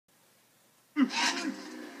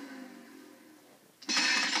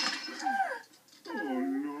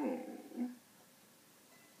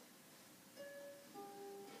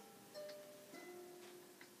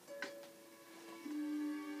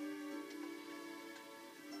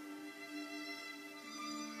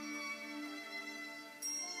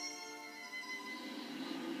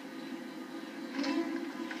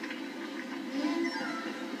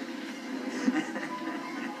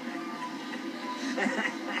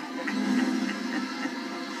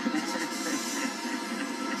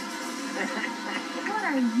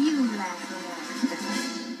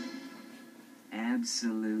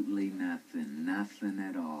Nothing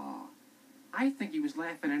at all. I think he was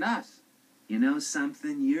laughing at us. You know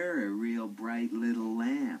something? You're a real bright little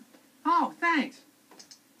lamp. Oh, thanks.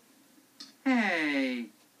 Hey.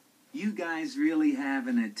 You guys really have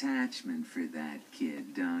an attachment for that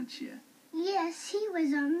kid, don't you? Yes, he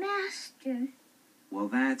was our master. Well,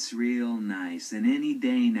 that's real nice. And any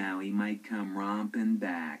day now he might come romping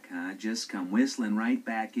back, huh? Just come whistling right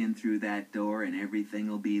back in through that door and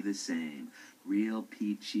everything'll be the same. Real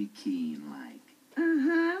peachy keen-like.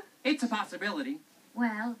 Uh-huh. It's a possibility.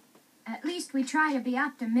 Well, at least we try to be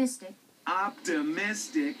optimistic.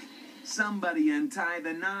 Optimistic? Somebody untie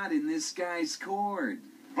the knot in this guy's cord.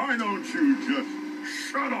 Why don't you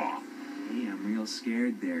just shut off? Hey, I'm real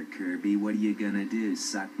scared there, Kirby. What are you gonna do,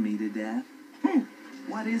 suck me to death?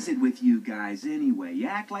 What is it with you guys, anyway? You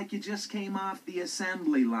act like you just came off the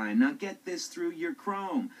assembly line. Now get this through your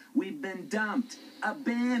chrome. We've been dumped,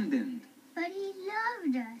 abandoned. But he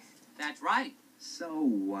loved us. That's right. So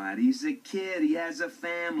what? He's a kid. He has a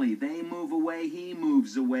family. They move away, he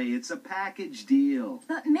moves away. It's a package deal.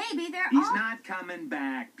 But maybe they're He's all... not coming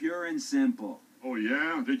back, pure and simple. Oh,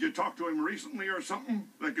 yeah? Did you talk to him recently or something?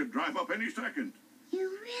 They could drive up any second. You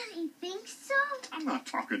really think so? I'm not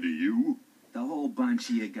talking to you. The whole bunch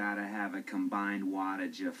of you gotta have a combined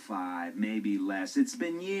wattage of 5, maybe less. It's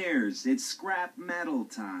been years. It's scrap metal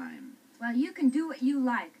time. Well, you can do what you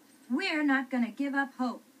like. We're not going to give up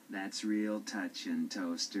hope. That's real touching,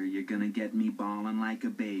 Toaster. You're gonna get me bawling like a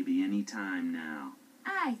baby any time now.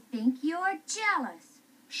 I think you're jealous.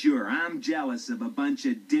 Sure, I'm jealous of a bunch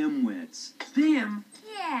of dimwits. Dim.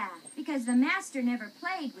 Yeah, because the master never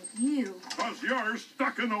played with you. 'Cause you're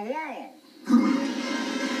stuck in the wall.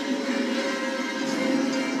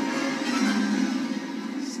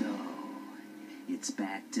 So, it's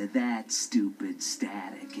back to that stupid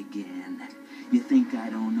static again. You think I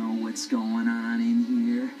don't know what's going on in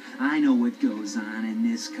here? I know what goes on in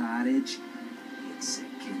this cottage. It's a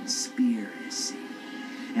conspiracy.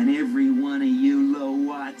 And every one of you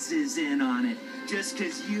low-watts is in on it. Just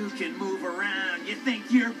 'cause you can move around, you think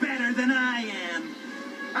you're better than I am.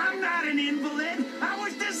 I'm not an invalid. I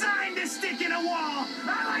was designed to stick in a wall.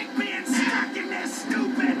 I like being stuck in this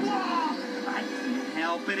stupid wall. I can't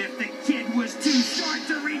help it if the kid was too short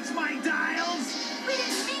to reach my dials. We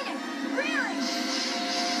didn't mean it. Really.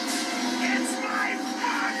 It's my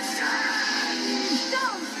function!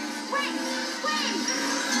 Don't. Wait.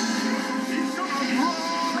 He's gonna roll.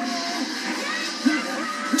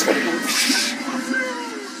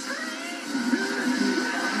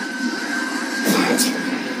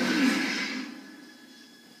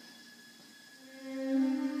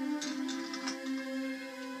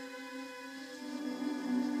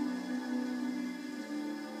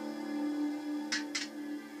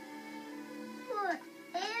 Poor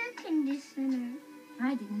air conditioner.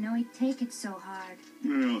 I didn't know he'd take it so hard.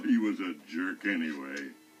 Well, he was a jerk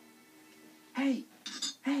anyway. Hey.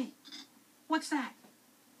 What's that?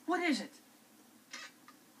 What is it?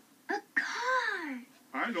 A car.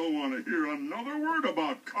 I don't want to hear another word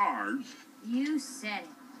about cars. You said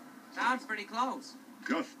it. Sounds pretty close.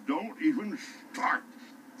 Just don't even start.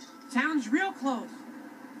 Sounds real close.